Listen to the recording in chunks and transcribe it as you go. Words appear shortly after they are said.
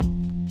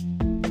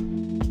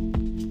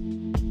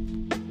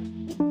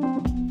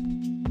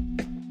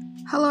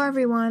Hello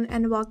everyone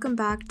and welcome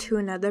back to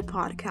another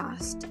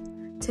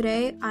podcast.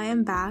 Today I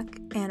am back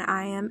and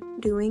I am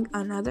doing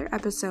another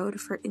episode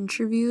for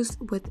Interviews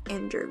with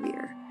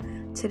Interviewer.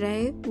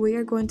 Today we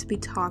are going to be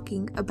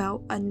talking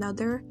about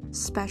another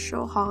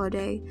special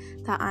holiday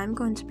that I'm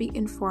going to be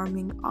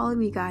informing all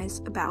of you guys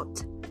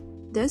about.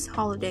 This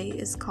holiday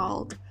is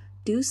called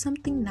Do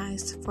Something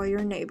Nice for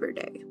Your Neighbor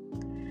Day.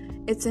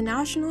 It's a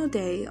national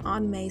day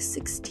on May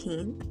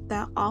 16th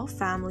that all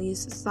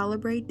families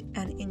celebrate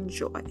and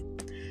enjoy.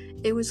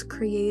 It was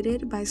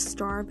created by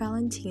Star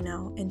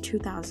Valentino in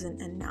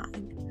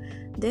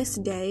 2009. This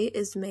day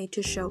is made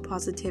to show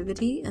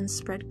positivity and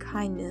spread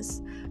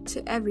kindness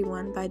to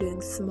everyone by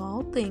doing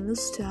small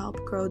things to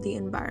help grow the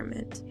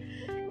environment.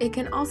 It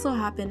can also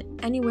happen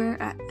anywhere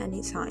at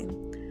any time.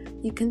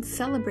 You can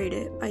celebrate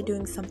it by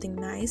doing something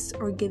nice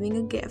or giving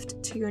a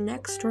gift to your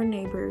next door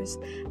neighbors,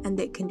 and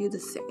they can do the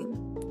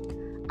same.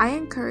 I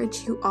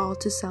encourage you all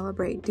to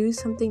celebrate Do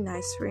Something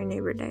Nice for Your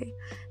Neighbor Day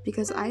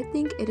because I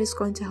think it is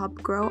going to help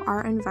grow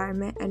our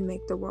environment and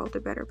make the world a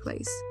better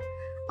place.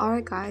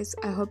 Alright guys,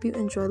 I hope you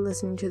enjoyed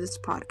listening to this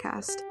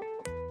podcast.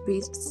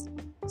 Please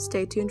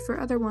stay tuned for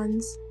other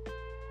ones.